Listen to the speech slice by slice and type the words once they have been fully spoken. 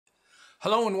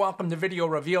Hello and welcome to Video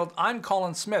Revealed. I'm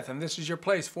Colin Smith and this is your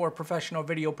place for professional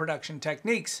video production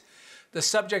techniques. The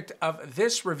subject of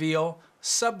this reveal,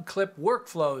 subclip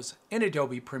workflows in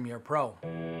Adobe Premiere Pro.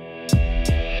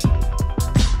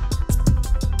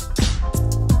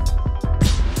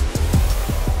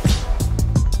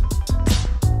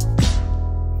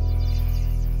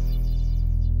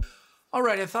 All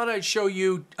right, I thought I'd show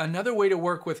you another way to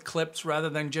work with clips rather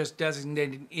than just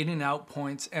designating in and out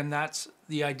points, and that's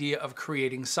the idea of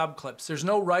creating subclips. There's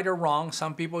no right or wrong.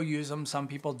 Some people use them, some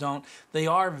people don't. They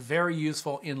are very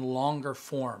useful in longer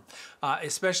form,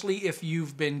 especially if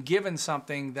you've been given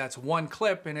something that's one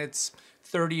clip and it's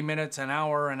 30 minutes, an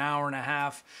hour and a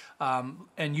half,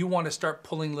 and you want to start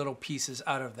pulling little pieces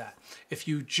out of that. If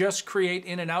you just create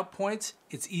in and out points,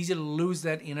 it's easy to lose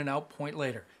that in and out point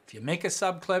later. If you make a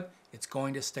subclip, it's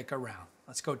going to stick around.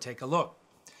 Let's go take a look.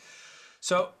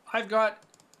 So I've got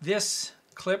this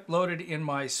clip loaded in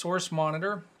my source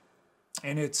monitor,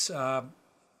 and it's a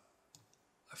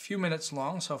few minutes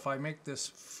long. So if I make this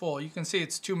full, you can see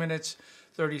it's 2 minutes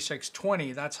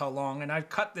 36:20. That's how long. And I've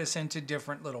cut this into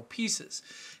different little pieces,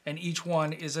 and each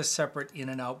one is a separate in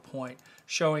and out point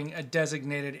showing a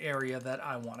designated area that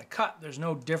I want to cut. There's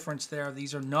no difference there.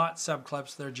 These are not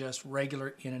subclips. They're just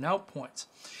regular in and out points.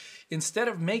 Instead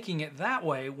of making it that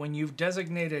way, when you've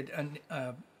designated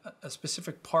a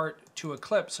specific part to a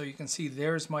clip, so you can see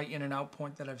there's my in and out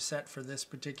point that I've set for this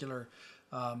particular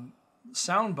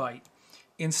sound bite,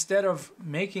 instead of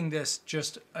making this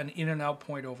just an in and out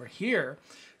point over here,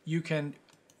 you can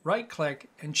right click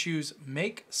and choose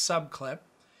Make Subclip.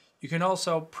 You can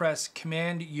also press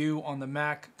Command U on the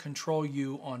Mac, Control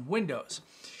U on Windows.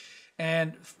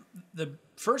 And the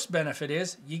first benefit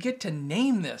is you get to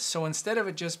name this. So instead of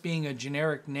it just being a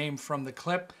generic name from the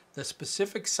clip, the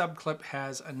specific subclip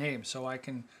has a name. So I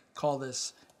can call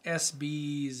this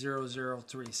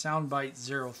SB003,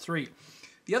 Soundbite 03.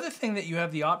 The other thing that you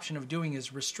have the option of doing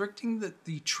is restricting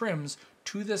the trims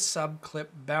to the subclip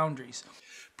boundaries.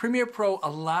 Premiere Pro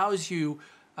allows you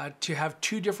to have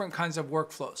two different kinds of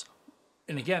workflows.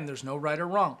 And again, there's no right or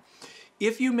wrong.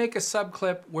 If you make a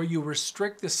subclip where you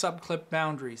restrict the subclip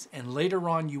boundaries and later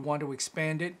on you want to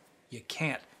expand it, you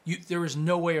can't. There is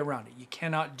no way around it. You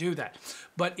cannot do that.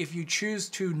 But if you choose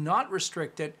to not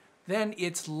restrict it, then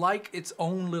it's like its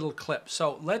own little clip.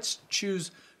 So let's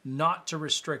choose not to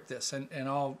restrict this, and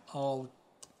I'll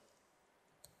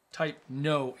type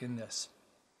no in this.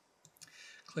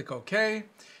 Click OK.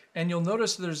 And you'll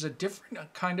notice there's a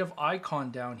different kind of icon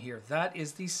down here. That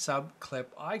is the subclip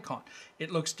icon.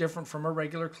 It looks different from a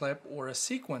regular clip or a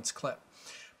sequence clip.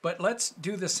 But let's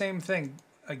do the same thing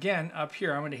again up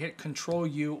here. I'm going to hit Control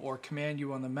U or Command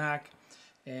U on the Mac.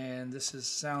 And this is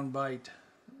Soundbite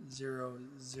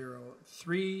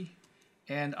 003.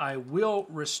 And I will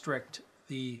restrict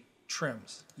the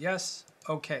trims. Yes?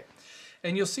 Okay.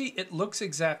 And you'll see it looks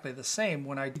exactly the same.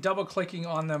 When I double clicking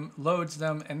on them, loads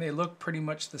them, and they look pretty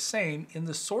much the same in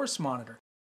the source monitor.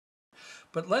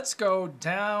 But let's go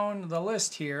down the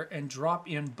list here and drop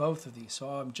in both of these. So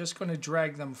I'm just going to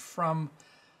drag them from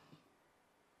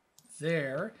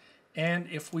there. And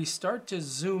if we start to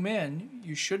zoom in,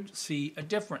 you should see a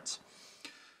difference.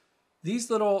 These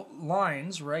little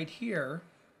lines right here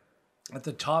at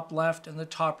the top left and the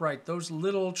top right, those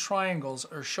little triangles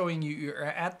are showing you you're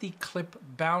at the clip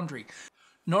boundary.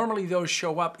 Normally those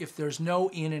show up if there's no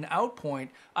in and out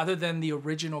point other than the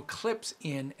original clip's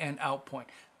in and out point.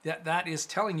 That is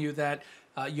telling you that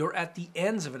you're at the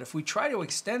ends of it. If we try to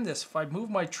extend this, if I move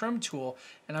my trim tool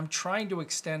and I'm trying to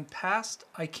extend past,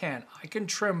 I can. I can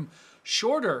trim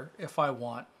shorter if I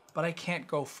want, but I can't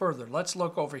go further. Let's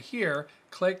look over here,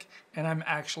 click, and I'm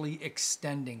actually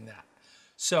extending that.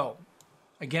 So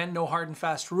again, no hard and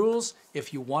fast rules.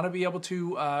 If you want to be able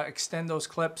to extend those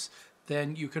clips,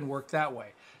 then you can work that way.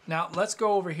 Now, let's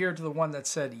go over here to the one that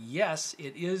said, yes,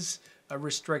 it is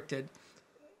restricted.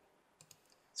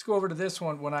 Let's go over to this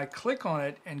one. When I click on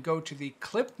it and go to the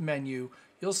clip menu,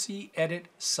 you'll see Edit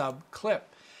Subclip.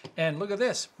 And look at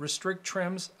this, Restrict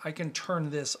Trims. I can turn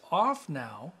this off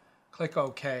now. Click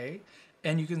OK.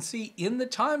 And you can see in the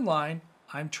timeline,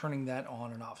 I'm turning that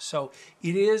on and off. So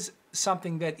it is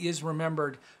something that is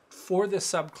remembered for the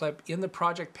subclip in the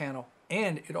project panel,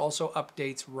 and it also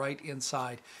updates right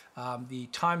inside the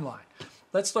timeline.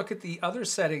 Let's look at the other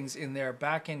settings in there.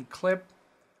 Back in Clip,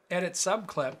 Edit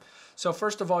Subclip. So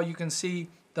first of all, you can see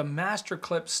the master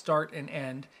clip start and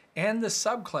end, and the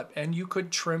subclip, and you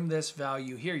could trim this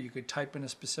value here. You could type in a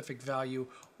specific value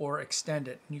or extend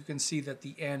it, and you can see that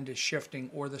the end is shifting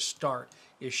or the start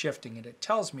is shifting, and it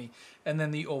tells me, and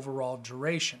then the overall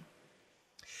duration.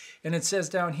 And it says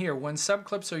down here, when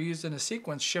subclips are used in a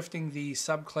sequence, shifting the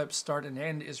subclip start and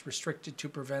end is restricted to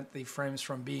prevent the frames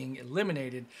from being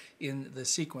eliminated in the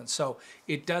sequence. So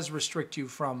it does restrict you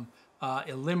from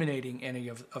eliminating any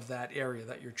of that area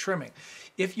that you're trimming.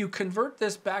 If you convert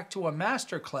this back to a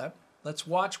master clip, let's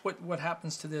watch what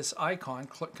happens to this icon.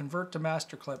 Convert to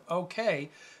master clip.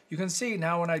 Okay, you can see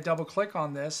now when I double click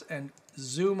on this and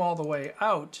zoom all the way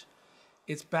out,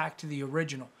 it's back to the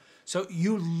original. So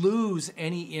you lose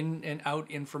any in and out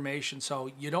information,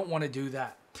 so you don't want to do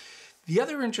that. The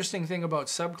other interesting thing about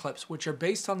subclips, which are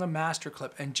based on the master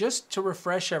clip, and just to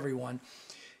refresh everyone,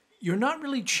 you're not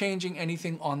really changing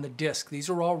anything on the disk. These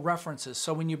are all references.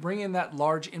 So when you bring in that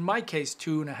large, in my case,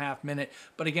 2.5 minute,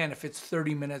 but again, if it's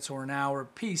 30 minutes or an hour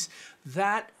piece,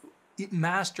 that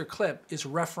master clip is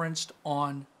referenced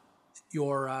on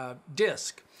your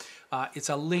disk. It's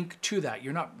a link to that.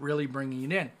 You're not really bringing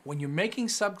it in. When you're making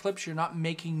subclips, you're not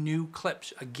making new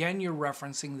clips. Again, you're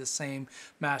referencing the same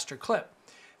master clip.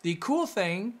 The cool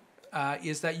thing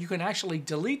is that you can actually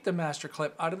delete the master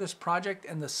clip out of this project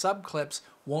and the subclips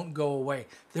won't go away.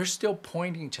 They're still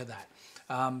pointing to that.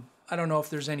 I don't know if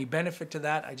there's any benefit to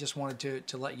that. I just wanted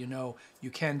to let you know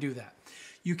you can do that.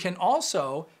 You can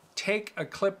also take a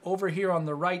clip over here on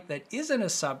the right that isn't a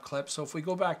subclip. So if we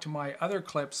go back to my other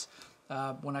clips,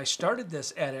 when I started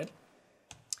this edit,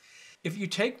 if you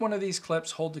take one of these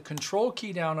clips, hold the Control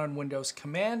key down on Windows,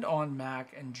 Command on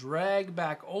Mac, and drag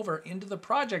back over into the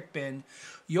project bin,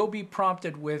 you'll be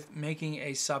prompted with making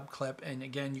a subclip, and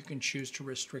again, you can choose to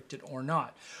restrict it or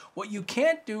not. What you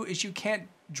can't do is you can't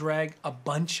drag a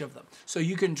bunch of them. So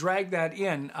you can drag that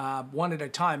in one at a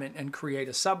time and create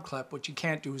a subclip. What you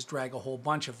can't do is drag a whole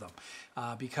bunch of them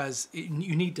because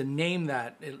you need to name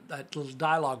that. That little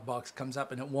dialog box comes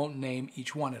up and it won't name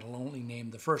each one. It'll only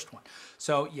name the first one.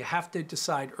 So you have to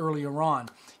decide earlier on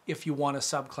if you want a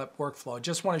subclip workflow. I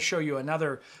just want to show you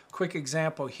another quick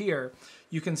example here.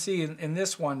 You can see in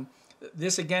this one,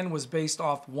 this again was based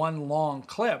off one long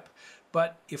clip,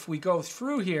 but if we go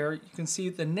through here, you can see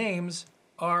the names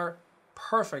are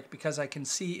perfect because I can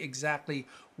see exactly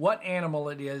what animal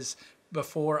it is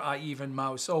before I even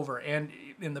mouse over. And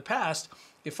in the past,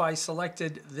 if I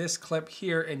selected this clip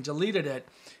here and deleted it,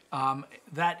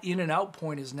 that in and out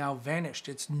point is now vanished.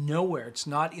 It's nowhere. It's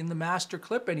not in the master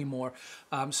clip anymore.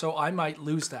 So I might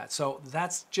lose that. So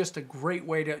that's just a great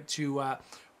way to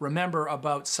remember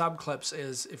about subclips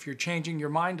is if you're changing your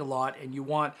mind a lot and you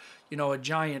want, you know, a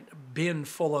giant bin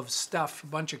full of stuff, a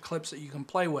bunch of clips that you can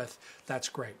play with, that's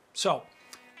great. So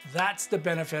that's the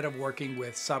benefit of working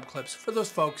with subclips for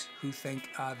those folks who think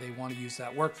they want to use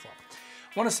that workflow.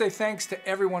 I want to say thanks to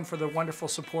everyone for the wonderful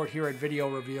support here at Video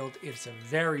Revealed. It's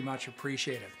very much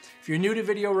appreciated. If you're new to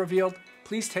Video Revealed,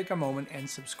 please take a moment and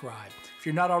subscribe. If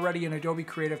you're not already an Adobe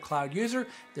Creative Cloud user,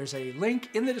 there's a link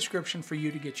in the description for you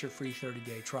to get your free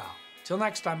 30-day trial. Till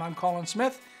next time, I'm Colin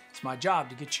Smith. It's my job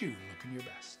to get you looking your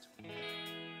best.